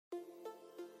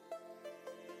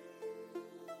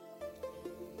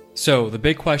So the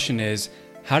big question is,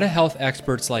 how do health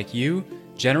experts like you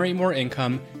generate more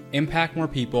income, impact more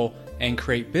people, and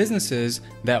create businesses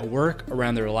that work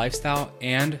around their lifestyle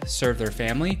and serve their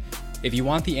family? If you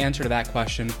want the answer to that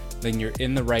question, then you're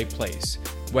in the right place.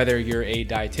 Whether you're a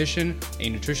dietitian,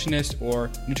 a nutritionist,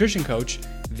 or nutrition coach,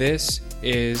 this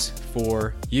is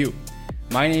for you.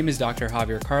 My name is Dr.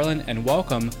 Javier Carlin, and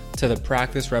welcome to the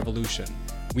Practice Revolution.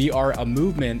 We are a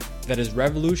movement that is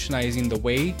revolutionizing the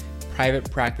way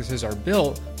private practices are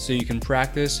built so you can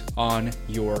practice on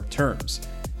your terms.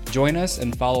 Join us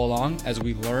and follow along as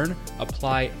we learn,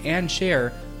 apply, and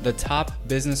share the top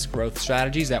business growth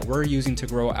strategies that we're using to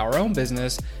grow our own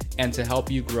business and to help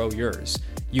you grow yours,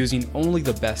 using only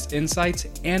the best insights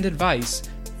and advice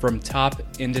from top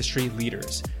industry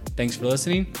leaders. Thanks for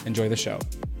listening. Enjoy the show.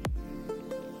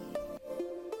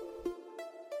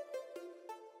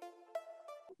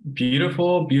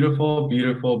 Beautiful, beautiful,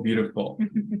 beautiful, beautiful.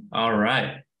 All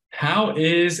right. How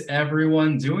is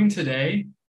everyone doing today?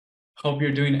 Hope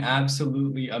you're doing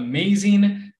absolutely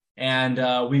amazing.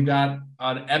 And we've got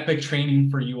an epic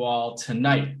training for you all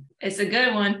tonight. It's a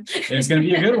good one. It's going to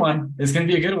be a good one. It's going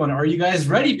to be a good one. Are you guys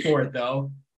ready for it,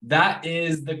 though? That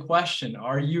is the question.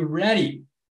 Are you ready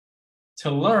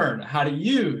to learn how to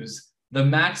use the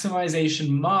maximization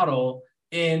model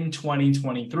in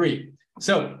 2023?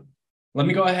 So let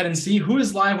me go ahead and see who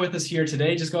is live with us here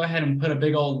today. Just go ahead and put a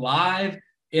big old live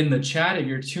in the chat if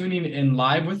you're tuning in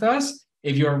live with us.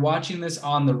 If you're watching this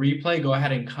on the replay, go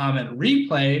ahead and comment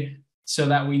replay so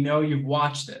that we know you've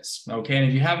watched this, okay? And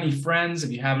if you have any friends,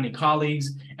 if you have any colleagues,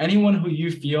 anyone who you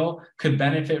feel could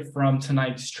benefit from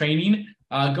tonight's training,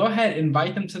 go ahead,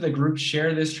 invite them to the group,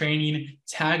 share this training,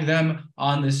 tag them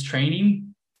on this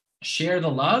training, share the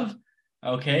love,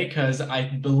 okay? Because I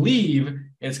believe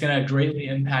it's going to greatly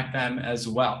impact them as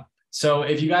well. So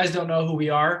if you guys don't know who we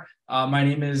are, my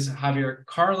name is Javier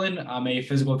Carlin. I'm a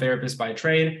physical therapist by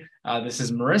trade. This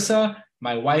is Marissa,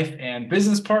 my wife and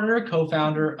business partner,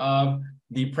 co-founder of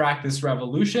the Practice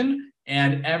Revolution.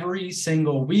 And every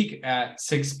single week at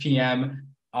 6 p.m.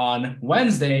 on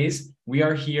Wednesdays, we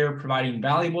are here providing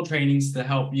valuable trainings to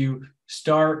help you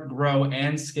start, grow,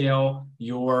 and scale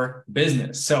your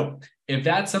business. So if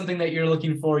that's something that you're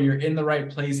looking for, you're in the right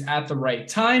place at the right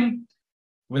time.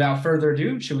 Without further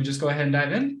ado, should we just go ahead and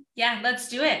dive in? Yeah, let's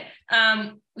do it.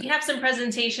 We have some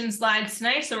presentation slides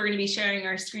tonight, so we're going to be sharing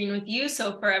our screen with you.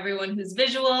 So for everyone who's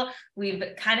visual, we've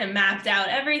kind of mapped out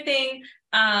everything.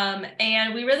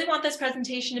 And we really want this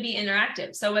presentation to be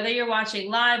interactive. So whether you're watching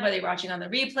live, whether you're watching on the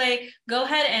replay, go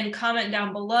ahead and comment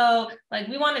down below. Like,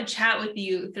 we want to chat with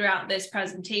you throughout this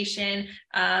presentation,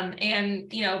 and,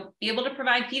 be able to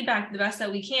provide feedback the best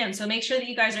that we can. So make sure that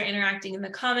you guys are interacting in the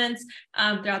comments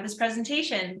throughout this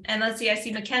presentation. And let's see, I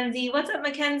see Mackenzie. What's up,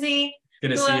 Mackenzie? Good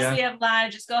to Who see else you. Do we have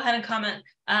live? Just go ahead and comment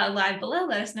live below.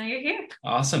 Let us know you're here.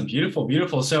 Awesome. Beautiful.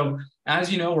 Beautiful. So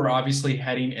as you know, we're obviously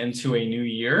heading into a new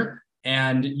year,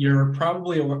 and you're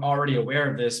probably already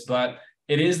aware of this, but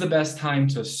it is the best time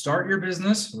to start your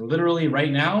business literally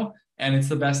right now. And it's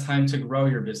the best time to grow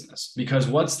your business, because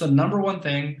what's the number one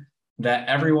thing that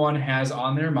everyone has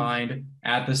on their mind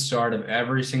at the start of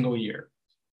every single year?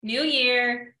 New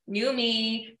year, new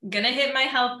me, gonna hit my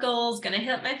health goals, gonna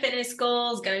hit my fitness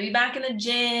goals, gonna be back in the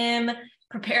gym,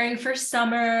 preparing for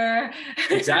summer.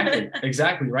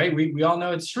 Exactly, right? We all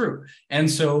know it's true. And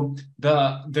so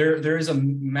there is a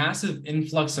massive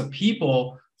influx of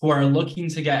people who are looking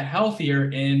to get healthier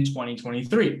in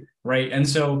 2023, right? And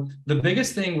so the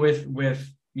biggest thing with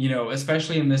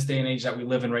especially in this day and age that we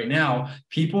live in right now,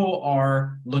 people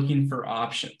are looking for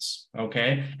options,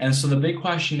 okay? And so the big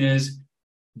question is,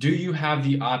 do you have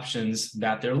the options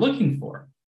that they're looking for?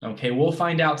 Okay, we'll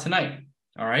find out tonight.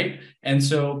 All right. And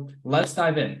so let's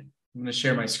dive in. I'm going to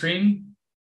share my screen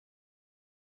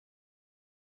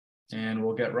and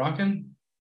we'll get rocking.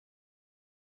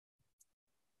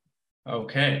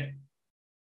 Okay.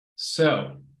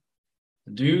 So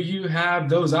do you have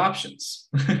those options?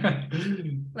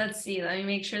 Let's see. Let me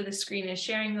make sure the screen is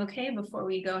sharing okay before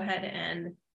we go ahead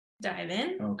and dive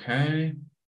in. Okay.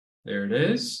 There it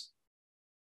is.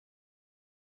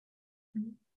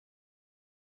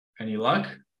 Any luck?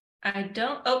 I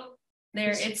don't. Oh,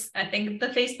 there it's. I think the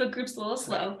Facebook group's a little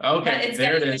slow. Okay,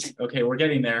 there it is. Okay, we're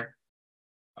getting there.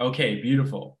 Okay,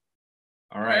 beautiful.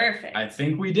 All right. Perfect. I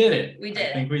think we did it.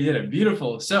 I think we did it.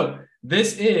 Beautiful. So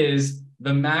this is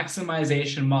the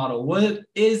maximization model. What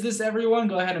is this, everyone?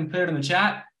 Go ahead and put it in the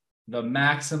chat. The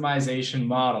maximization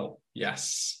model.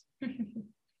 Yes.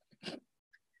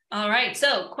 All right.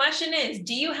 So question is,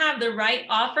 do you have the right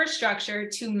offer structure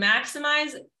to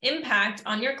maximize impact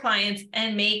on your clients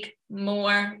and make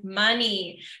more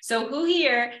money. So who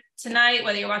here tonight,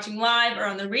 whether you're watching live or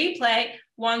on the replay,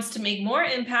 wants to make more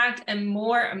impact and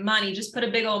more money? Just put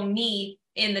a big old me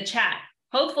in the chat.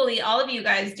 Hopefully all of you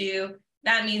guys do.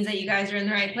 That means that you guys are in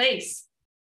the right place.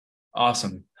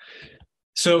 Awesome.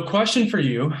 So question for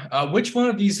you, which one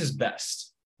of these is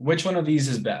best? Which one of these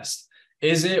is best?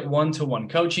 Is it one-to-one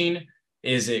coaching?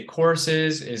 Is it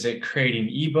courses? Is it creating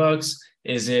ebooks?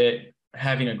 Is it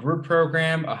having a group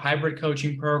program, a hybrid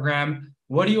coaching program?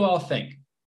 What do you all think?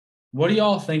 What do you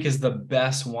all think is the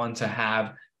best one to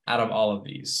have out of all of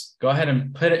these? Go ahead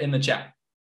and put it in the chat.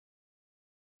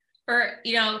 Or,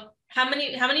 how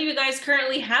many of you guys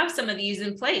currently have some of these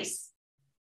in place?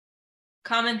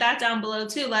 Comment that down below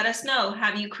too. Let us know.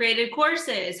 Have you created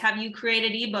courses? Have you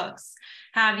created ebooks?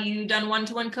 Have you done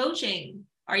one-to-one coaching?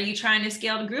 Are you trying to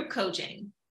scale to group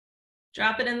coaching?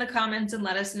 Drop it in the comments and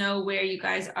let us know where you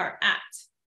guys are at.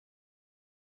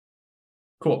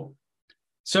 Cool.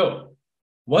 So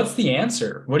what's the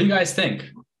answer? What do you guys think?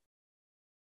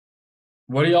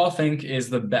 What do y'all think is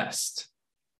the best?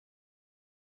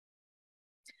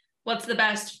 What's the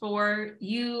best for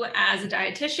you as a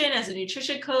dietitian, as a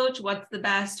nutrition coach? What's the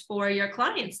best for your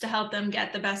clients to help them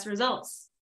get the best results?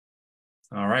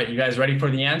 All right, you guys ready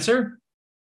for the answer?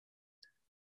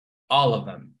 All of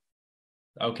them.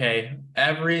 Okay,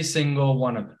 every single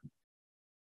one of them.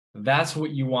 That's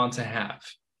what you want to have.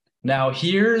 Now,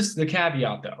 here's the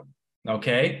caveat though,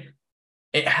 okay?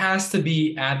 It has to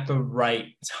be at the right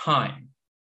time,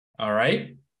 all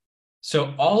right?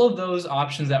 So all of those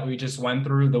options that we just went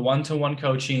through, the one-to-one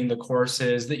coaching, the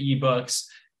courses, the ebooks,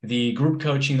 the group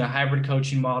coaching, the hybrid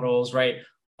coaching models, right?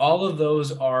 All of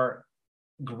those are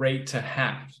great to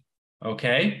have,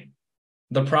 okay?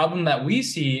 The problem that we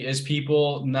see is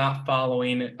people not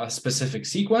following a specific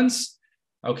sequence,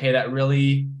 okay, that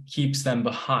really keeps them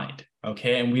behind,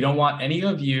 okay? And we don't want any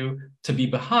of you to be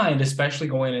behind, especially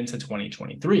going into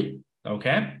 2023,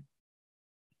 okay?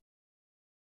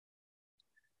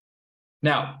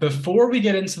 Now, before we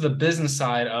get into the business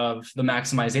side of the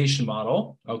maximization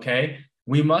model, okay,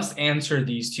 we must answer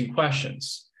these two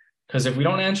questions. Because if we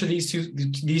don't answer these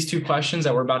two questions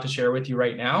that we're about to share with you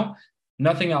right now,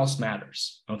 nothing else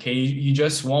matters, okay? You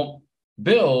just won't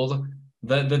build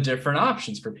the different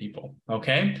options for people,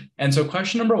 okay? And so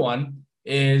question number one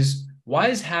is, why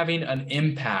is having an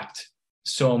impact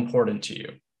so important to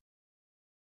you?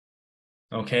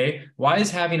 Okay, why is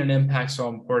having an impact so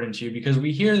important to you? Because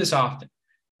we hear this often,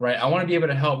 right? I want to be able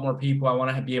to help more people. I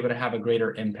want to be able to have a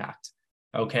greater impact,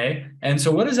 okay? And so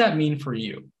what does that mean for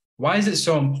you? Why is it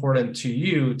so important to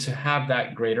you to have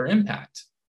that greater impact?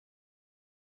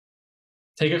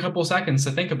 Take a couple seconds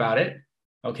to think about it.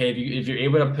 Okay, if you're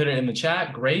able to put it in the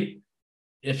chat, great.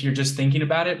 If you're just thinking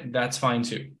about it, that's fine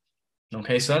too.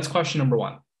 Okay, so that's question number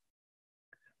one.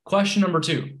 Question number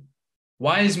two,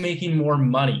 why is making more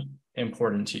money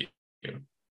important to you?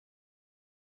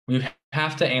 We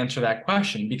have to answer that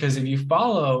question, because if you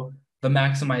follow the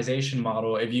maximization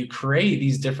model, if you create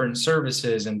these different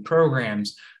services and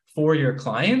programs for your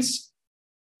clients,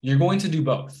 you're going to do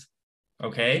both,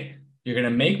 okay? You're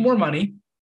going to make more money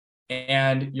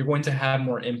and you're going to have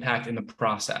more impact in the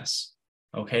process,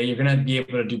 okay? You're going to be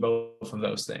able to do both of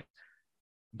those things.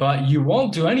 But you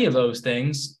won't do any of those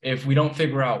things if we don't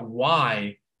figure out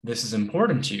why this is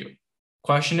important to you.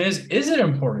 Question is it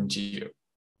important to you?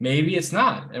 Maybe it's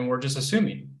not, and we're just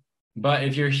assuming. But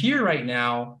if you're here right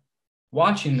now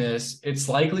watching this, it's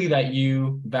likely that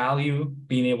you value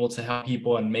being able to help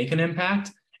people and make an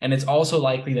impact. And it's also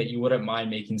likely that you wouldn't mind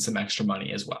making some extra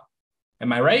money as well.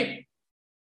 Am I right?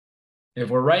 If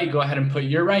we're right, go ahead and put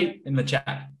 "you're right" in the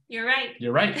chat. You're right.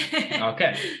 You're right.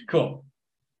 Okay, cool.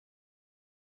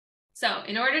 So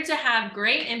in order to have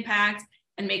great impact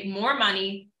and make more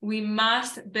money, we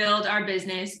must build our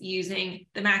business using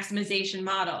the maximization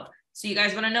model. So you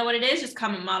guys want to know what it is? Just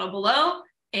comment model below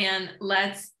and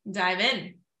let's dive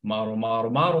in. Model, model,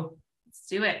 model. Let's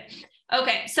do it.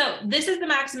 Okay, so this is the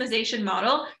maximization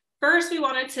model. First, we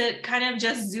wanted to kind of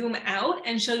just zoom out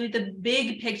and show you the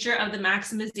big picture of the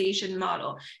maximization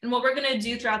model. And what we're going to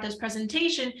do throughout this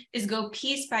presentation is go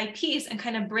piece by piece and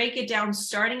kind of break it down,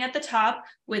 starting at the top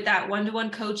with that one-to-one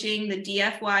coaching, the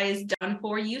DFY is done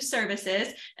for you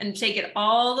services, and take it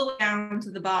all the way down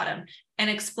to the bottom and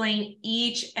explain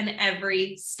each and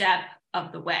every step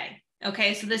of the way.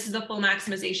 Okay, so this is the full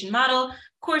maximization model. Of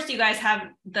course, you guys have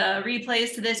the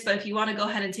replays to this, but if you want to go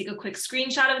ahead and take a quick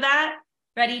screenshot of that.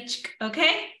 Ready?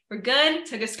 Okay, we're good.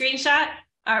 Took a screenshot.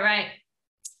 All right.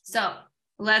 So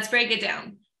let's break it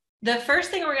down. The first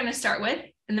thing we're going to start with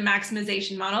in the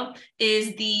maximization model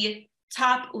is the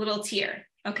top little tier.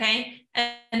 okay?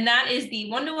 And that is the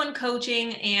one-to-one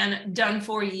coaching and done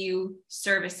for you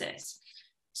services.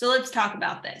 So let's talk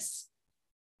about this.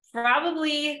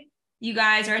 Probably you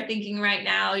guys are thinking right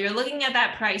now, you're looking at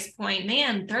that price point,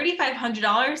 man,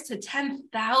 $3,500 to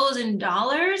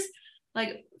 $10,000.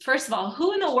 Like, first of all,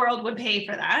 who in the world would pay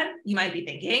for that? You might be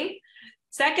thinking.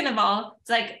 Second of all, it's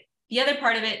like the other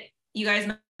part of it you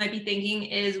guys might be thinking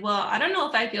is, well, I don't know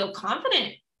if I feel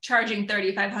confident charging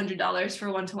 $3,500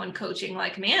 for one-to-one coaching.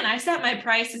 Like, man, I set my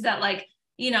prices at like,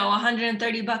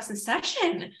 $130 a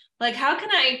session. Like, how can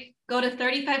I go to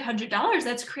 $3,500?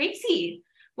 That's crazy.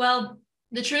 Well,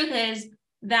 the truth is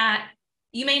that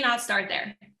you may not start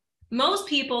there. Most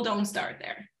people don't start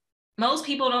there. Most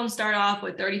people don't start off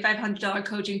with $3,500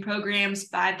 coaching programs,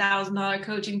 $5,000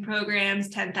 coaching programs,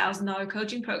 $10,000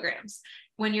 coaching programs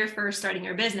when you're first starting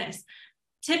your business.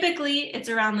 Typically, it's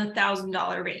around the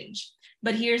 $1,000 range.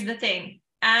 But here's the thing.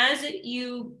 As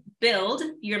you build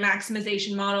your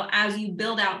maximization model, as you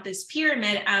build out this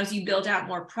pyramid, as you build out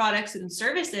more products and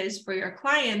services for your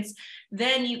clients,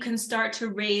 then you can start to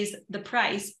raise the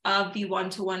price of the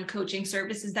one-to-one coaching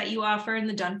services that you offer and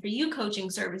the done-for-you coaching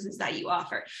services that you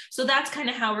offer. So that's kind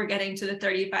of how we're getting to the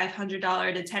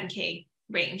 $3,500 to $10K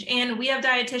range. And we have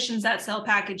dietitians that sell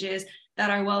packages that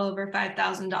are well over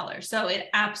 $5,000. So it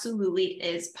absolutely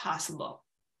is possible.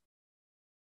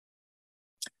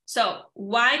 So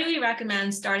why do we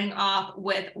recommend starting off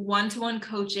with one-to-one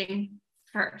coaching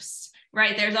first,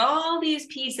 right? There's all these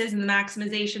pieces in the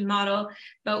maximization model,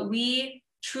 but we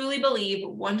truly believe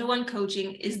one-to-one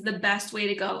coaching is the best way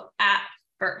to go at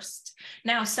first.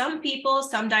 Now, some people,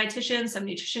 some dietitians, some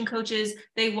nutrition coaches,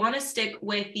 they want to stick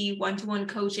with the one-to-one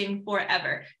coaching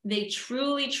forever. They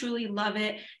truly, truly love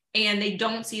it, and they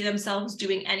don't see themselves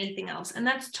doing anything else. And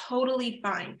that's totally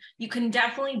fine. You can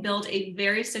definitely build a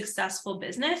very successful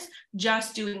business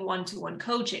just doing one-to-one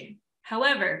coaching.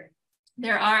 However,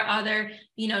 there are other,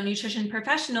 nutrition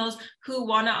professionals who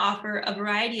want to offer a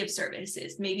variety of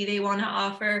services. Maybe they want to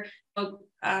offer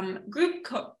group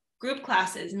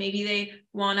classes. Maybe they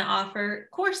want to offer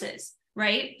courses,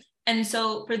 right? And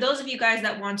so for those of you guys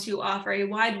that want to offer a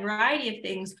wide variety of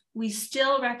things, we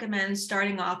still recommend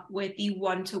starting off with the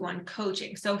one-to-one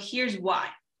coaching. So here's why,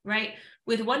 right?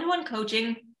 With one-to-one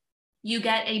coaching, you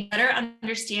get a better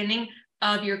understanding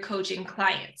of your coaching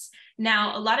clients.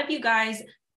 Now, a lot of you guys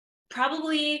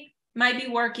probably might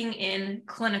be working in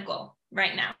clinical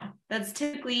right now. That's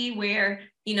typically where,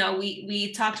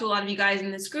 we talk to a lot of you guys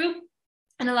in this group,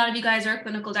 and a lot of you guys are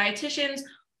clinical dietitians,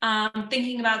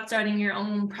 thinking about starting your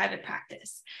own private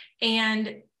practice.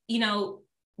 And,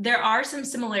 there are some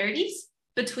similarities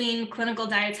between clinical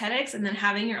dietetics and then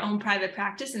having your own private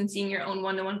practice and seeing your own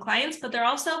one-to-one clients, but there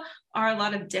also are a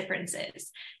lot of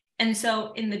differences. And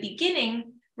so in the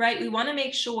beginning, right, we want to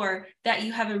make sure that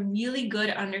you have a really good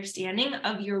understanding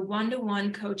of your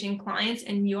one-to-one coaching clients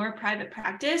in your private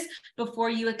practice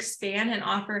before you expand and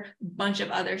offer a bunch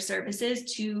of other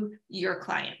services to your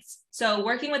clients. So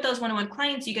working with those one-on-one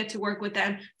clients, you get to work with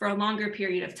them for a longer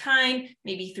period of time,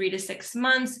 maybe 3 to 6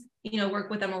 months, work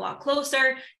with them a lot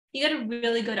closer. You get a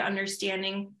really good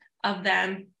understanding of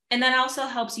them. And that also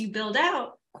helps you build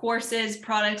out courses,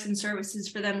 products, and services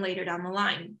for them later down the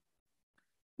line.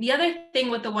 The other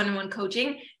thing with the one-on-one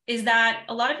coaching is that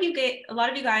a lot of you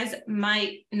guys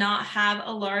might not have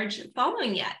a large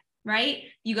following yet, right?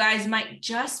 You guys might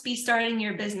just be starting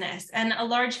your business, and a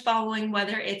large following,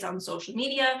 whether it's on social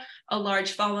media, a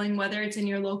large following, whether it's in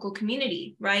your local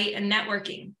community, right? And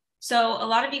networking. So a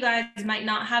lot of you guys might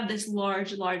not have this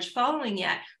large following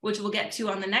yet, which we'll get to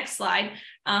on the next slide.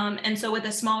 And so with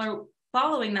a smaller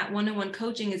following, that one-on-one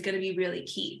coaching is going to be really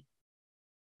key.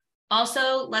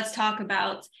 Also, let's talk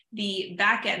about the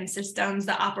back-end systems,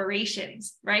 the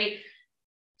operations, right?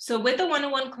 So with the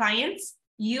one-on-one clients,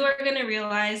 you are going to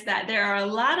realize that there are a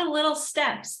lot of little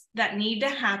steps that need to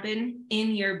happen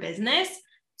in your business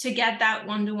to get that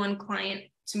one-to-one client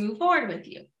to move forward with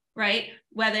you, right?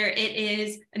 Whether it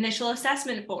is initial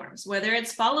assessment forms, whether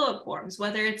it's follow-up forms,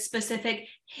 whether it's specific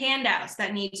handouts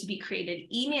that need to be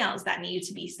created, emails that need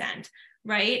to be sent,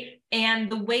 right?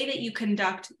 And the way that you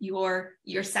conduct your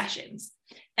sessions.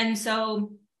 And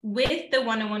so with the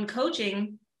one-on-one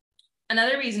coaching,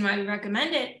 another reason why we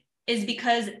recommend it is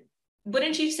because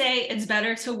wouldn't you say it's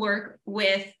better to work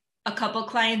with a couple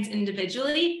clients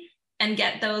individually and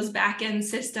get those back-end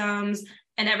systems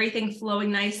and everything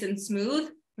flowing nice and smooth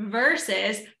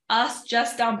versus us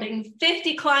just dumping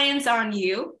 50 clients on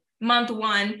you month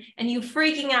one and you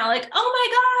freaking out like, oh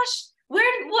my gosh,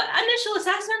 what initial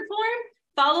assessment form,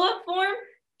 follow-up form,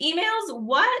 emails,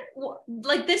 what?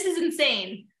 Like, this is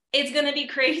insane. it's going to be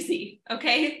crazy.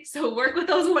 Okay. So work with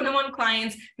those one-on-one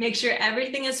clients, make sure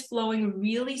everything is flowing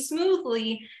really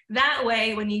smoothly. That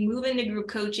way, when you move into group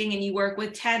coaching and you work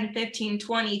with 10, 15,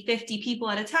 20, 50 people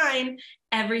at a time,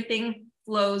 everything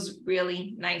flows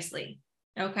really nicely.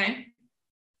 Okay.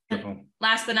 Beautiful.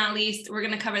 Last but not least, we're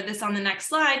going to cover this on the next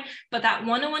slide, but that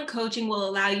one-on-one coaching will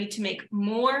allow you to make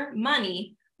more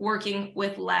money working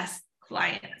with less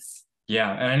clients.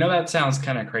 Yeah. And I know that sounds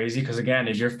kind of crazy because, again,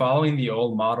 if you're following the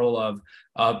old model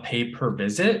of pay per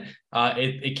visit,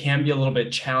 it can be a little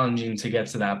bit challenging to get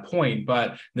to that point.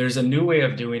 But there's a new way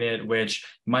of doing it, which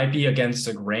might be against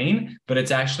the grain, but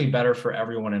it's actually better for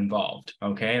everyone involved.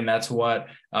 Okay. And that's what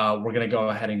we're going to go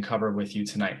ahead and cover with you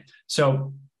tonight.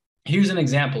 So here's an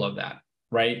example of that.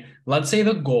 Right? Let's say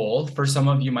the goal for some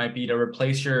of you might be to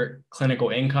replace your clinical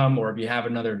income, or if you have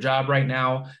another job right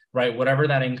now, right? Whatever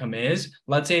that income is,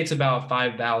 let's say it's about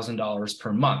 $5,000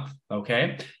 per month.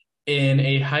 Okay. In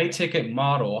a high ticket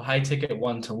model, high ticket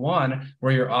one-to-one,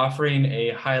 where you're offering a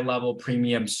high level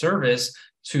premium service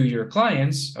to your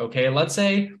clients. Okay. Let's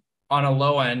say on a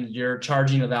low end, you're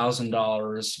charging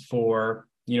 $1,000 for,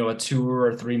 a 2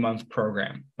 or 3 month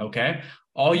program. Okay.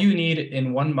 All you need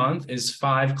in 1 month is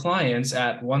 5 clients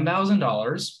at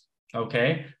 $1,000,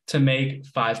 okay, to make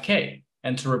 $5K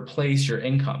and to replace your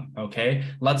income, okay?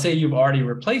 Let's say you've already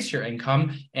replaced your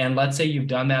income, and let's say you've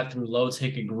done that through low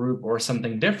ticket group or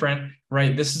something different,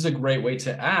 right? This is a great way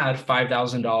to add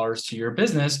 $5,000 to your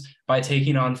business by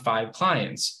taking on 5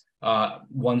 clients,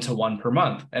 one-to-one per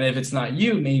month. And if it's not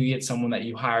you, maybe it's someone that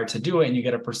you hire to do it and you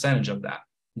get a percentage of that.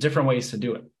 Different ways to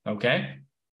do it, okay?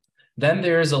 Then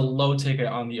there's a low ticket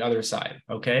on the other side,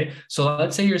 okay? So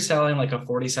let's say you're selling like a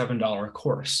 $47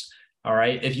 course, all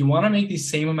right? If you want to make the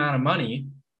same amount of money,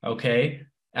 okay,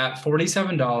 at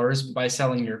 $47 by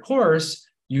selling your course,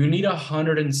 you need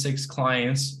 106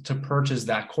 clients to purchase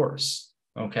that course,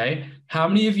 okay? How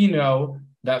many of you know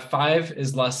that 5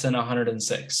 is less than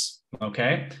 106,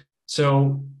 okay?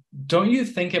 So don't you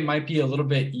think it might be a little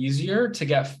bit easier to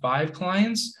get 5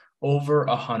 clients over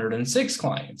 106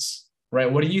 clients? Right?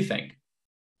 What do you think?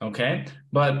 Okay.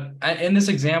 But in this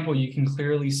example, you can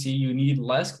clearly see you need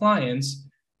less clients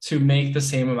to make the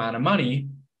same amount of money,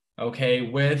 okay,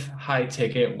 with high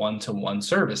ticket one-to-one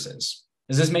services.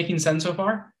 Is this making sense so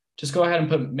far? Just go ahead and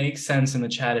put make sense in the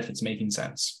chat if it's making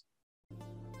sense.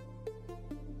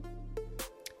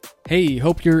 Hey,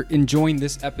 hope you're enjoying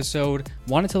this episode.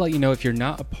 Wanted to let you know, if you're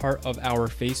not a part of our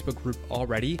Facebook group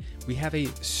already, we have a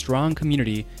strong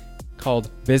community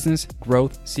called Business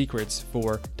Growth Secrets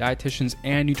for dietitians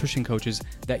and nutrition coaches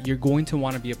that you're going to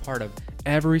want to be a part of.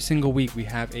 Every single week, we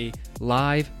have a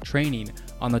live training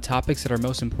on the topics that are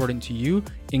most important to you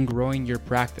in growing your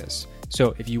practice.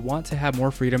 So if you want to have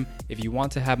more freedom, if you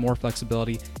want to have more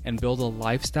flexibility and build a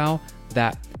lifestyle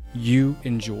that you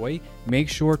enjoy, make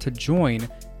sure to join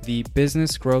the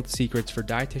Business Growth Secrets for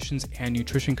Dietitians and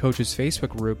Nutrition Coaches Facebook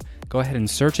group. Go ahead and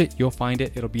search it. You'll find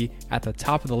it. It'll be at the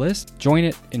top of the list. Join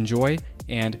it, enjoy,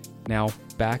 and now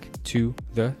back to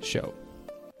the show.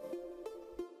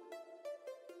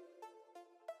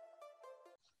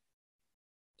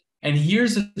 And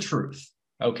here's the truth,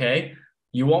 okay?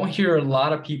 You won't hear a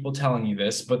lot of people telling you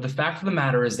this, but the fact of the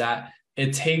matter is that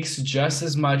it takes just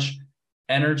as much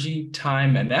energy,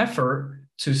 time, and effort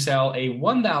to sell a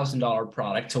 $1,000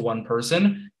 product to one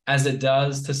person as it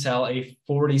does to sell a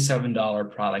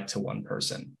 $47 product to one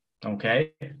person,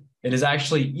 okay? It is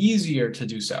actually easier to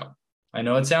do so. I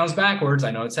know it sounds backwards.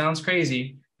 I know it sounds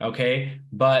crazy, okay?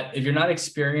 But if you're not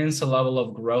experiencing the level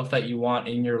of growth that you want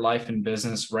in your life and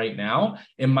business right now,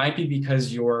 it might be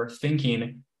because you're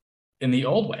thinking in the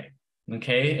old way,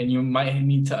 okay? And you might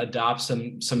need to adopt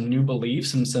some new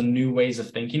beliefs and some new ways of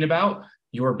thinking about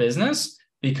your business,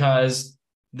 because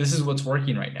this is what's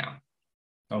working right now,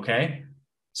 okay?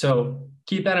 So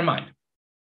keep that in mind.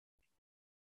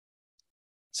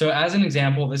 So as an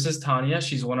example, this is Tanya.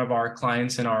 She's one of our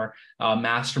clients in our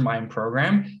mastermind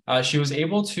program. She was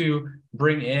able to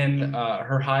bring in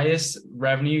her highest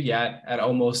revenue yet at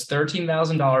almost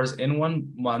 $13,000 in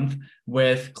 1 month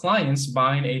with clients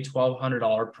buying a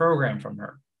 $1,200 program from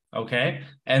her, okay?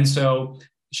 And so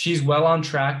she's well on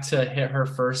track to hit her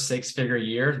first 6-figure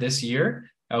year this year.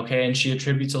 Okay, and she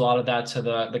attributes a lot of that to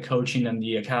the coaching and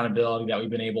the accountability that we've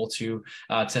been able to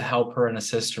help her and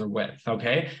assist her with.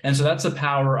 Okay, and so that's the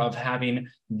power of having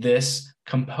this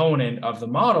component of the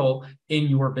model in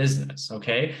your business.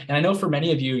 Okay, and I know for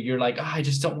many of you, you're like, oh, I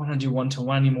just don't want to do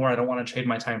one-to-one anymore. I don't want to trade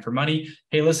my time for money.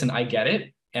 Hey, listen, I get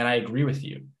it, and I agree with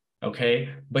you. Okay,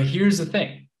 but here's the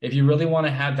thing: if you really want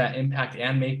to have that impact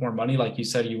and make more money, like you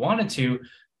said you wanted to,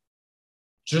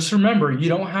 just remember, you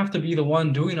don't have to be the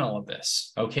one doing all of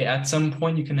this. Okay. At some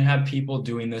point, you can have people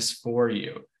doing this for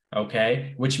you.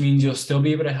 Okay. Which means you'll still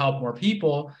be able to help more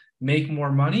people make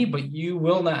more money, but you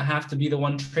will not have to be the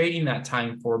one trading that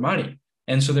time for money.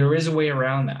 And so there is a way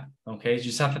around that. Okay. You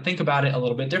just have to think about it a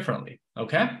little bit differently.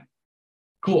 Okay.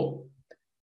 Cool.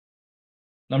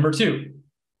 Number 2.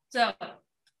 So,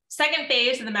 second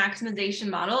phase of the maximization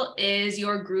model is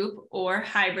your group or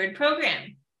hybrid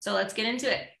program. So let's get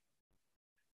into it.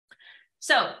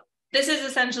 So this is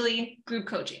essentially group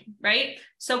coaching, right?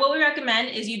 So what we recommend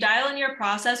is you dial in your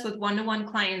process with one-to-one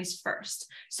clients first.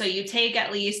 So you take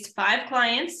at least 5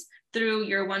 clients through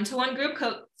your one-to-one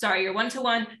your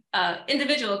one-to-one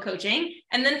individual coaching.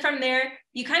 And then from there,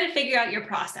 you kind of figure out your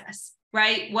process,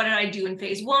 right? What did I do in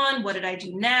phase 1? What did I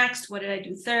do next? What did I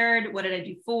do third? What did I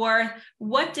do fourth?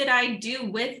 What did I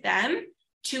do with them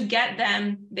to get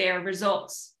them their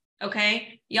results?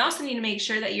 Okay. You also need to make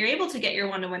sure that you're able to get your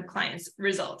one-to-one clients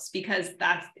results, because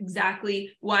that's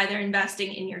exactly why they're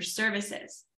investing in your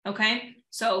services. Okay.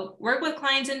 So work with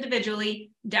clients individually,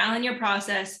 dial in your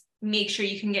process, make sure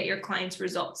you can get your clients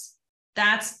results.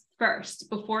 That's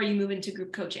first before you move into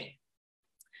group coaching.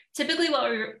 Typically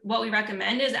what we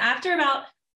recommend is after about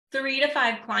 3 to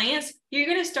 5 clients, you're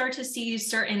going to start to see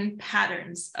certain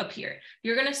patterns appear.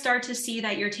 You're going to start to see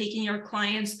that you're taking your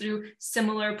clients through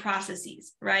similar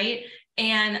processes, right?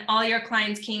 And all your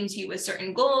clients came to you with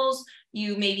certain goals.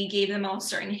 You maybe gave them all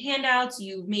certain handouts.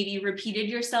 You maybe repeated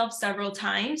yourself several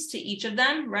times to each of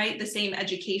them, right? The same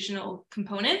educational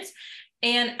components.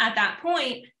 And at that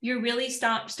point, you're really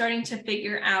starting to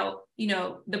figure out,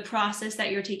 the process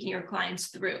that you're taking your clients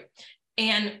through.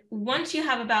 And once you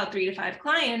have about 3 to 5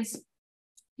 clients,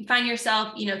 you find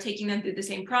yourself, taking them through the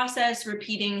same process,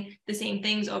 repeating the same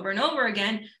things over and over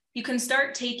again. You can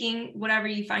start taking whatever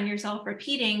you find yourself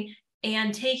repeating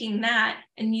and taking that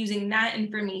and using that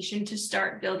information to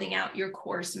start building out your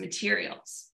course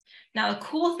materials. Now, the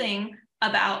cool thing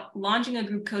about launching a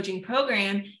group coaching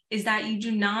program is that you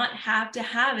do not have to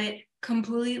have it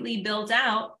completely built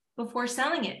out before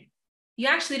selling it. You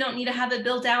actually don't need to have it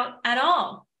built out at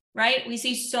all. Right? We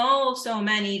see so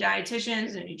many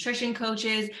dietitians and nutrition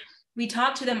coaches. We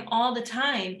talk to them all the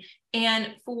time.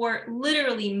 And for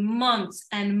literally months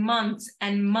and months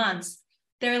and months,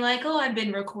 they're like, oh, I've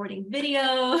been recording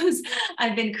videos.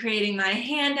 I've been creating my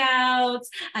handouts.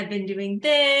 I've been doing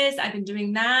this. I've been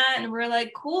doing that. And we're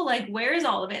like, cool, like, where's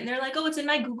all of it? And they're like, oh, it's in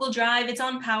my Google Drive. It's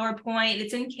on PowerPoint.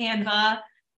 It's in Canva.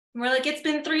 And we're like, it's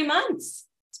been 3 months.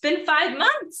 It's been 5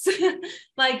 months.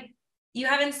 Like, you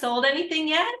haven't sold anything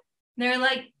yet? And they're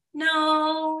like,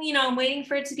 no, I'm waiting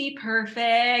for it to be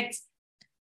perfect.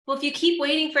 Well, if you keep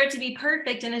waiting for it to be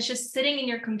perfect and it's just sitting in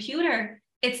your computer,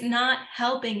 it's not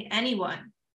helping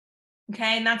anyone.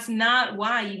 Okay. And that's not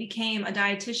why you became a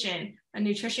dietitian, a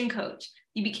nutrition coach.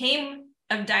 You became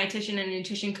a dietitian and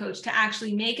nutrition coach to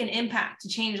actually make an impact, to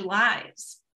change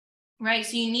lives. Right?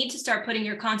 So you need to start putting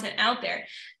your content out there.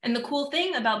 And the cool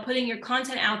thing about putting your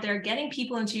content out there, getting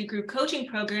people into your group coaching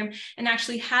program and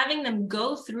actually having them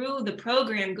go through the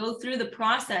program, go through the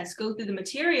process, go through the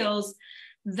materials,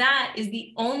 that is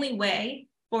the only way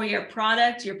for your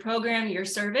product, your program, your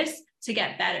service to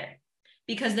get better.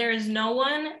 Because there is no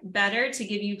one better to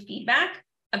give you feedback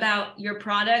about your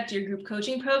product, your group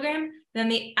coaching program than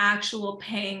the actual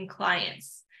paying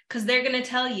clients. Because they're going to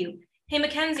tell you, hey,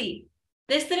 Mackenzie,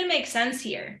 this didn't make sense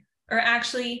here. Or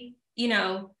actually,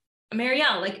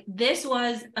 Marielle, like, this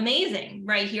was amazing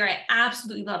right here. I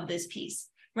absolutely love this piece,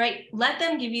 right? Let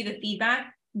them give you the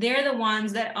feedback. They're the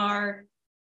ones that are,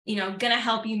 going to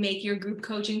help you make your group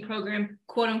coaching program,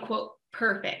 quote unquote,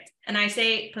 perfect. And I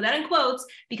say, put that in quotes,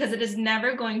 because it is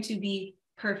never going to be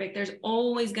perfect. There's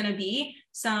always going to be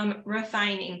some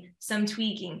refining, some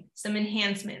tweaking, some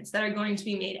enhancements that are going to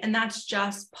be made. And that's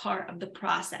just part of the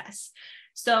process.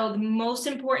 So the most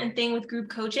important thing with group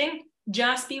coaching,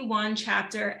 just be 1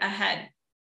 chapter ahead.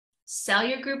 Sell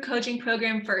your group coaching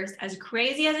program first, as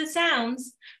crazy as it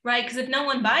sounds, right? Because if no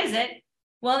one buys it,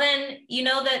 well, then you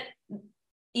know that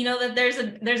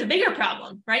there's a bigger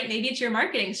problem, right? Maybe it's your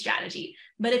marketing strategy.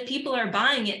 But if people are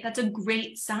buying it, that's a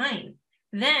great sign.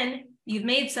 Then you've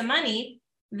made some money.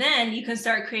 Then you can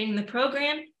start creating the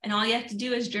program, and all you have to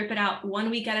do is drip it out 1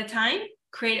 week at a time.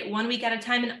 Create it 1 week at a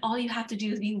time, and all you have to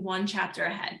do is be 1 chapter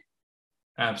ahead.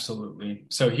 Absolutely.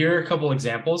 So here are a couple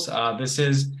examples. This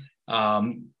is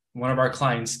one of our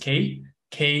clients, Kate.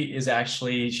 Kate is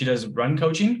she does run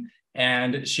coaching,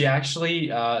 and she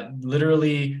actually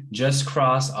literally just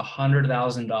crossed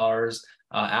 $100,000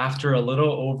 after a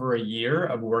little over a year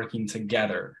of working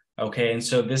together. Okay. And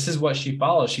so this is what she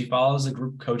follows. She follows a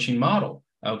group coaching model.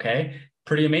 Okay.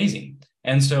 Pretty amazing.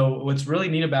 And so what's really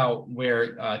neat about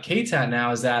where Kate's at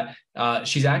now is that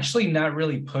she's actually not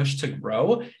really pushed to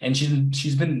grow, and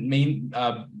she's been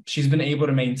able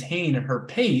to maintain her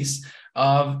pace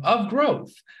of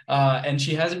growth, and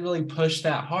she hasn't really pushed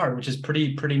that hard, which is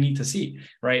pretty neat to see,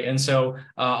 right? And so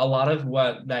a lot of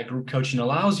what that group coaching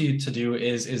allows you to do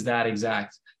is that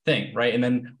exact thing, right? And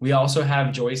then we also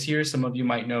have Joyce here. Some of you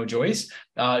might know Joyce.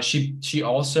 She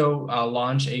also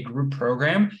launched a group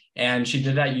program, and she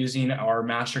did that using our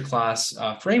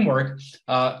masterclass framework.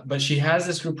 But she has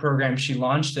this group program. She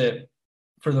launched it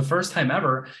for the first time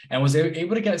ever and was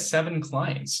able to get 7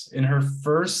 clients in her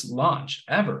first launch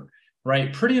ever,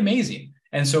 right? Pretty amazing.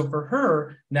 And so for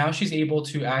her, now she's able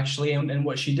to actually, and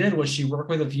what she did was she worked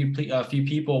with a few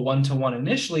people one-to-one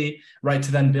initially, right,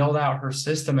 to then build out her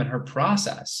system and her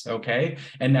process, okay?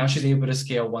 And now she's able to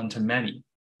scale one-to-many,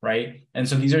 right? And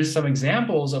so these are some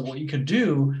examples of what you could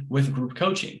do with group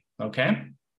coaching, okay?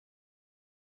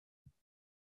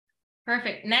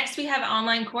 Perfect. Next, we have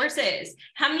online courses.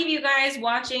 How many of you guys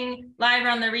watching live or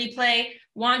on the replay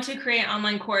want to create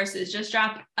online courses? Just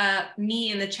drop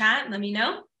me in the chat. Let me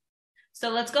know. So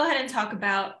let's go ahead and talk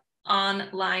about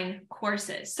online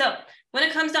courses. So when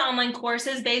it comes to online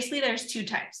courses, basically there's 2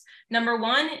 types. Number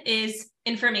 1 is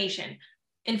informational.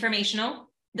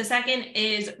 The second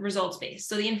is results-based.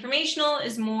 So the informational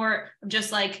is more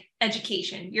just like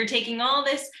education. You're taking all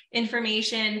this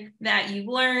information that you've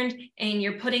learned and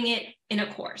you're putting it in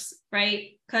a course,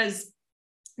 right? Because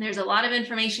there's a lot of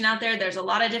information out there. There's a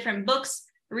lot of different books,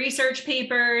 research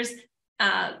papers,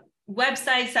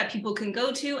 websites that people can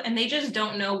go to, and they just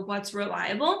don't know what's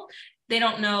reliable. They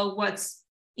don't know what's,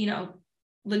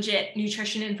 legit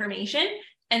nutrition information.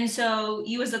 And so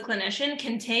you as a clinician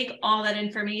can take all that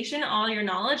information, all your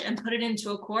knowledge, and put it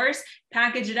into a course,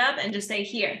 package it up, and just say,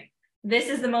 here, this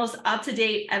is the most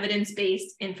up-to-date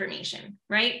evidence-based information,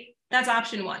 right? That's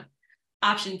option 1.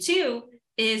 Option 2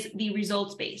 is the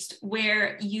results-based,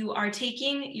 where you are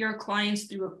taking your clients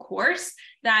through a course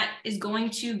that is going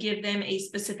to give them a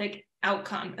specific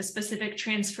outcome, a specific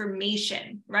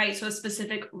transformation, right? So a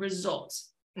specific result,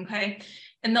 okay?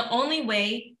 And the only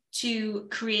way to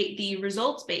create the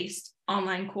results-based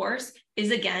online course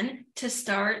is, again, to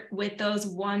start with those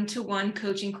one-to-one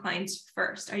coaching clients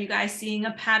first. Are you guys seeing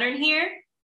a pattern here?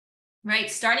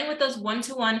 Right? Starting with those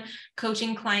one-to-one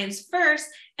coaching clients first,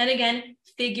 and again,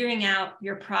 figuring out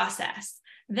your process.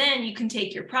 Then you can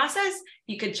take your process,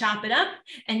 you could chop it up,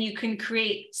 and you can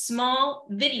create small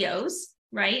videos,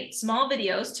 right? Small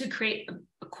videos to create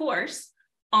a course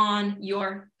on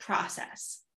your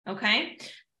process, okay?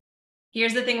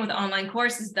 Here's the thing with online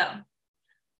courses though.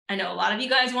 I know a lot of you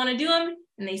guys want to do them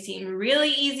and they seem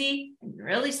really easy and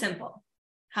really simple.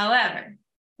 However,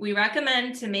 we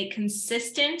recommend to make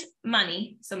consistent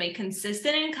money, so make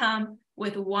consistent income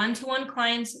with one-to-one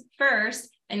clients first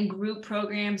and group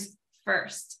programs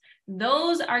first.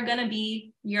 Those are going to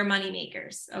be your money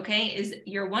makers, okay? Is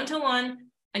your one-to-one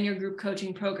and your group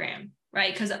coaching program,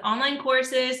 right? Because online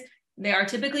courses, they are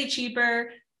typically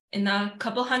cheaper in the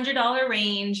couple $100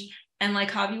 range. And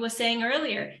like Javi was saying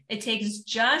earlier, it takes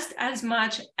just as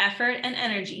much effort and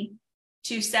energy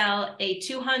to sell a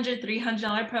 $200,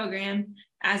 $300 program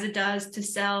as it does to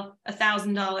sell a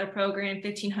 $1,000 program,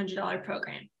 $1,500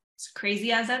 program. As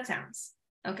crazy as that sounds,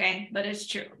 okay? But it's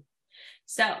true.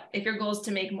 So if your goal is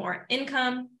to make more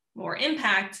income, more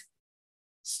impact,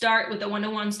 start with a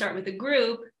one-to-one, start with a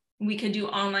group. We could do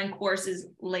online courses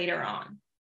later on,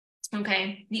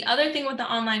 okay? The other thing with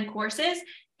the online courses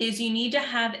is you need to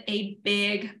have a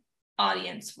big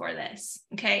audience for this,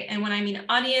 okay? And when I mean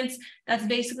audience, that's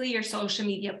basically your social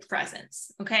media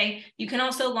presence, okay? You can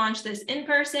also launch this in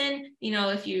person,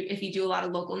 if you do a lot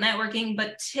of local networking,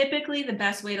 but typically the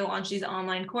best way to launch these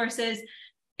online courses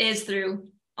is through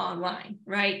online,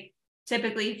 right?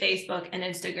 Typically Facebook and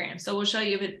Instagram. So we'll show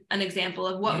you an example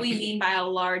of what we mean by a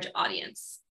large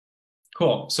audience.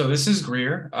 Cool. So this is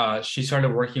Greer. She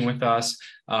started working with us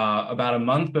about a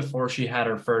month before she had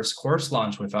her first course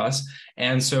launch with us.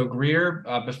 And so Greer,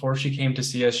 before she came to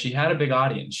see us, she had a big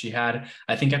audience. She had,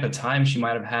 I think at the time, she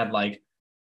might have had like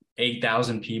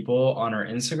 8,000 people on her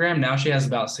Instagram. Now she has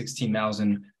about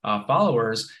 16,000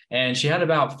 followers, and she had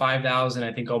about 5,000,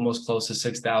 I think almost close to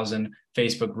 6,000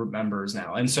 Facebook group members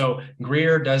now. And so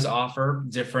Greer does offer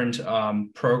different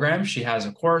programs. She has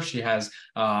a course, she has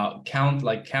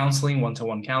counseling,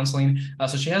 one-to-one counseling.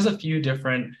 So she has a few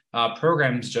different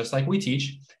programs just like we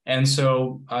teach. And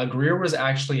so Greer was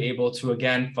actually able to,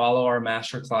 again, follow our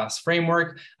masterclass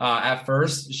framework. At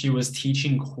first, she was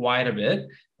teaching quite a bit,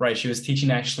 right? She was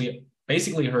teaching actually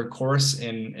basically her course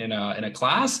in a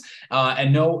class,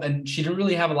 and she didn't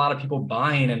really have a lot of people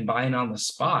buying on the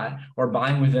spot or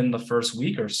buying within the first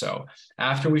week or so.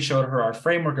 After we showed her our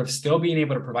framework of still being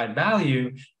able to provide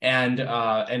value, and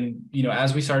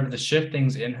as we started to shift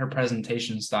things in her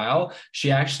presentation style,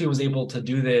 she actually was able to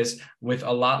do this with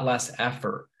a lot less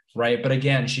effort. Right. But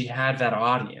again, she had that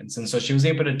audience. And so she was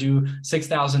able to do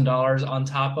 $6,000 on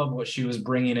top of what she was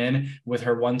bringing in with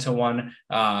her one-to-one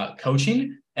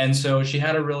coaching. And so she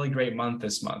had a really great month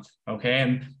this month. Okay.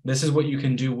 And this is what you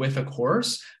can do with a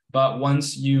course, but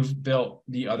once you've built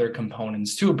the other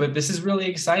components too. But this is really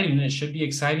exciting, and it should be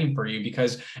exciting for you,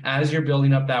 because as you're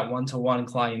building up that one-to-one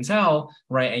clientele,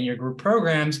 right, and your group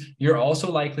programs, you're also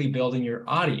likely building your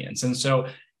audience. And so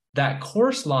that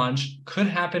course launch could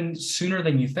happen sooner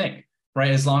than you think,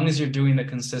 right? As long as you're doing the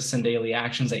consistent daily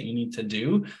actions that you need to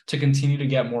do to continue to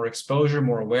get more exposure,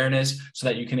 more awareness, so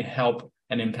that you can help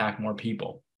and impact more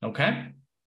people. Okay.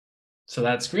 So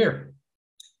that's Greer.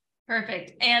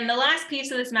 Perfect. And the last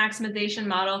piece of this maximization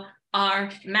model are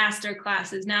master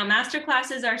classes. Now, master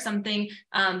classes are something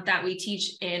that we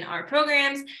teach in our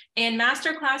programs, and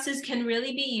master classes can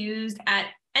really be used at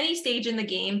any stage in the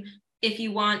game. If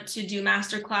you want to do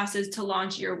master classes to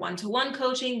launch your one-to-one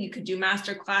coaching, you could do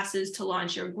master classes to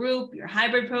launch your group, your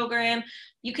hybrid program.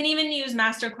 You can even use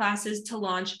master classes to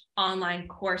launch online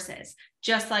courses,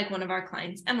 just like one of our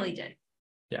clients, Emily, did.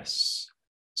 Yes.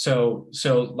 So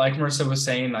like Marissa was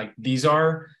saying, like, these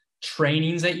are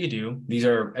trainings that you do. These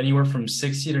are anywhere from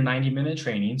 60 to 90-minute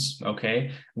trainings,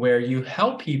 okay, where you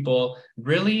help people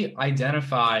really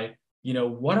identify,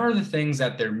 what are the things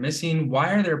that they're missing?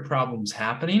 Why are their problems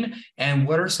happening? And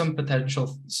what are some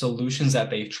potential solutions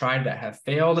that they've tried that have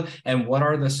failed? And what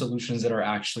are the solutions that are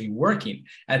actually working?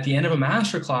 At the end of a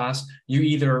masterclass, you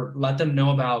either let them know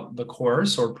about the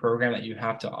course or program that you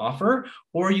have to offer,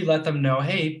 or you let them know,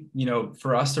 hey,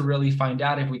 for us to really find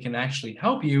out if we can actually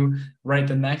help you, right,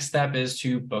 the next step is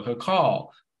to book a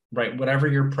call, right, whatever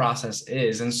your process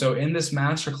is. And so in this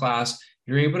masterclass,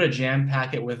 you're able to jam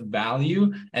pack it with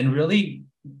value and really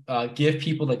give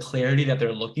people the clarity that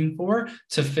they're looking for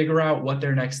to figure out what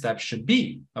their next step should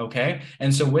be. Okay.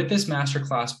 And so with this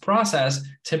masterclass process,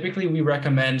 typically we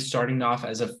recommend starting off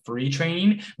as a free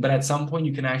training, but at some point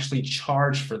you can actually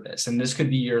charge for this. And this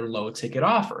could be your low ticket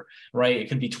offer, right? It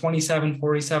could be $27,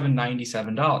 $47,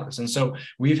 $97. And so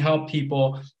we've helped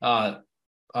people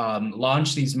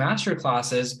launch these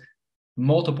masterclasses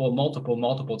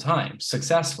multiple times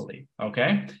successfully.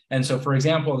 Okay. And so, for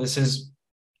example, this is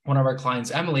one of our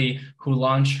clients, Emily, who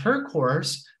launched her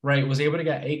course, right, was able to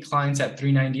get 8 clients at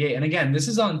 $398. And again, this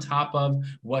is on top of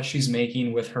what she's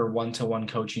making with her one-to-one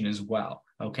coaching as well.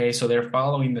 Okay. So they're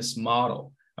following this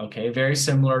model. Okay. Very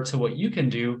similar to what you can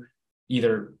do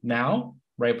either now,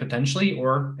 right, potentially,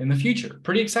 or in the future.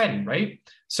 Pretty exciting, right?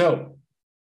 So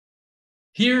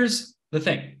here's the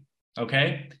thing.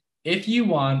 Okay. If you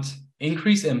want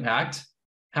increased impact,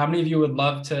 how many of you would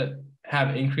love to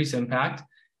have increased impact?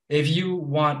 If you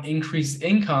want increased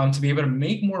income to be able to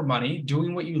make more money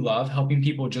doing what you love, helping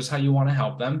people just how you want to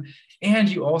help them, and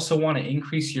you also want to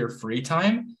increase your free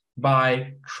time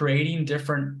by creating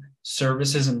different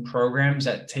services and programs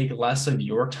that take less of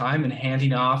your time and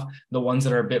handing off the ones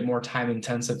that are a bit more time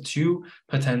intensive to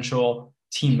potential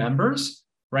team members,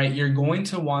 right? You're going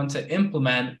to want to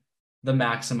implement the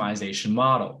maximization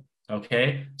model.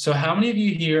 Okay, so how many of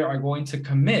you here are going to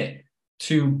commit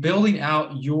to building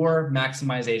out your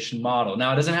maximization model?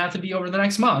 Now, it doesn't have to be over the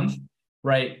next month,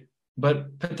 right?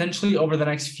 But potentially over the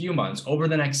next few months, over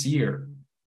the next year,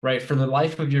 right? For the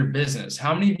life of your business.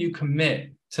 How many of you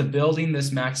commit to building this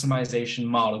maximization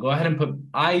model? Go ahead and put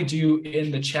I do in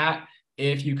the chat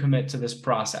if you commit to this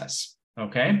process.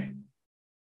 Okay,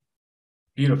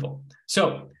 beautiful.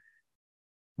 So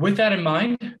with that in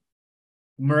mind,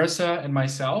 Marissa and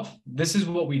myself, this is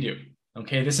what we do.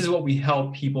 Okay, this is what we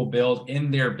help people build in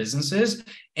their businesses.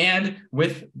 And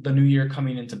with the new year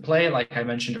coming into play, like I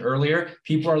mentioned earlier,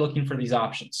 people are looking for these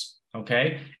options.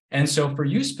 Okay, and so for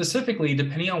you specifically,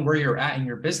 depending on where you're at in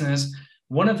your business,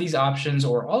 one of these options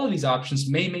or all of these options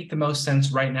may make the most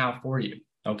sense right now for you.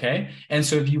 Okay, and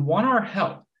so if you want our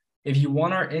help, if you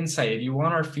want our insight, if you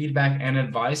want our feedback and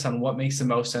advice on what makes the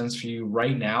most sense for you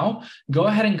right now, go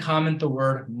ahead and comment the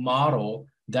word model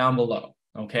down below.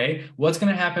 Okay. What's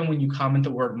going to happen when you comment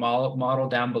the word model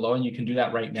down below, and you can do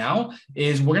that right now,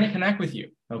 is we're going to connect with you.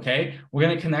 Okay. We're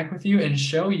going to connect with you and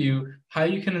show you how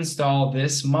you can install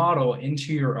this model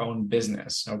into your own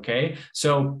business. Okay.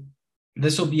 So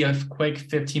This will be a quick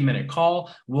 15-minute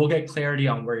call. We'll get clarity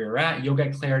on where you're at. You'll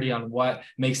get clarity on what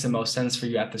makes the most sense for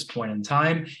you at this point in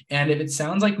time. And if it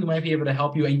sounds like we might be able to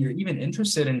help you and you're even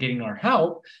interested in getting our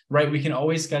help, right, we can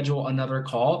always schedule another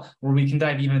call where we can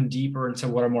dive even deeper into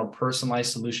what a more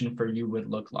personalized solution for you would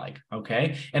look like,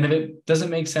 okay? And if it doesn't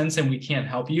make sense and we can't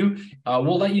help you,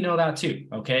 we'll let you know that too,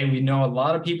 okay? We know a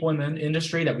lot of people in the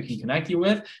industry that we can connect you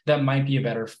with that might be a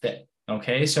better fit,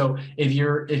 okay? So if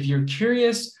you're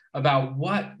curious about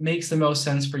what makes the most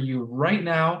sense for you right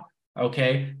now,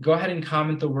 okay, go ahead and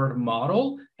comment the word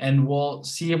model and we'll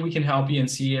see if we can help you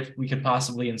and see if we could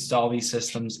possibly install these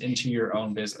systems into your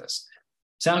own business.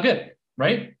 Sound good,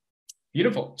 right?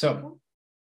 Beautiful. So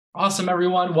awesome,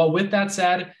 everyone. Well, with that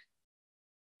said,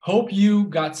 hope you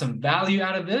got some value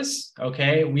out of this,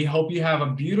 okay? We hope you have a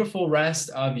beautiful rest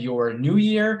of your new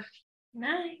year. Good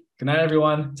night. Good night,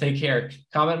 everyone. Take care.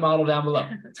 Comment model down below.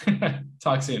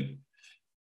 Talk soon.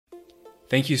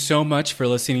 Thank you so much for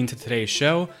listening to today's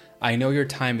show. I know your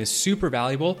time is super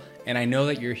valuable, and I know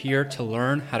that you're here to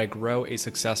learn how to grow a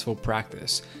successful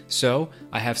practice. So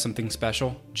I have something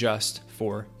special just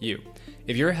for you.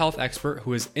 If you're a health expert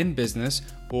who is in business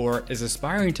or is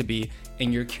aspiring to be,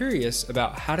 and you're curious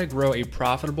about how to grow a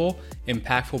profitable,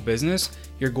 impactful business,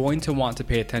 you're going to want to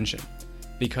pay attention.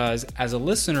 Because as a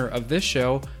listener of this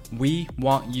show, we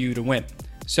want you to win.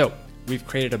 So we've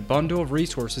created a bundle of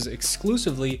resources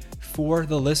exclusively for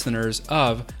the listeners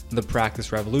of The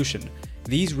Practice Revolution.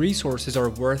 These resources are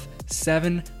worth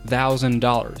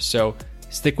 $7,000, so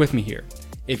stick with me here.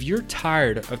 If you're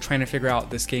tired of trying to figure out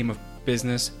this game of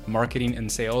business, marketing,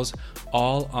 and sales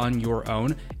all on your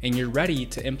own, and you're ready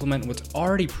to implement what's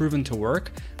already proven to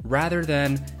work rather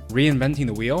than reinventing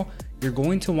the wheel, you're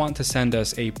going to want to send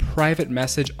us a private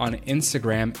message on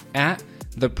Instagram at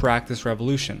The Practice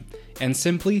Revolution. And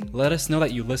simply let us know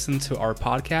that you listened to our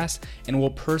podcast, and we'll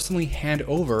personally hand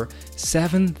over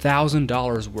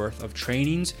 $7,000 worth of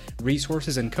trainings,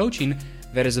 resources, and coaching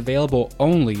that is available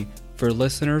only for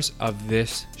listeners of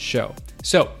this show.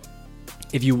 So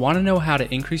if you want to know how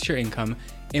to increase your income,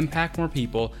 impact more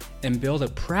people, and build a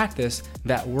practice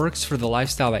that works for the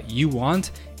lifestyle that you want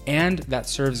and that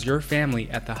serves your family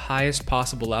at the highest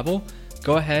possible level,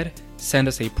 go ahead, send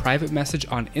us a private message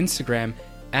on Instagram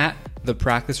at The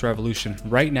Practice Revolution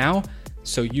right now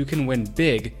so you can win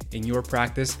big in your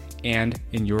practice and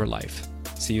in your life.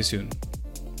 See you soon.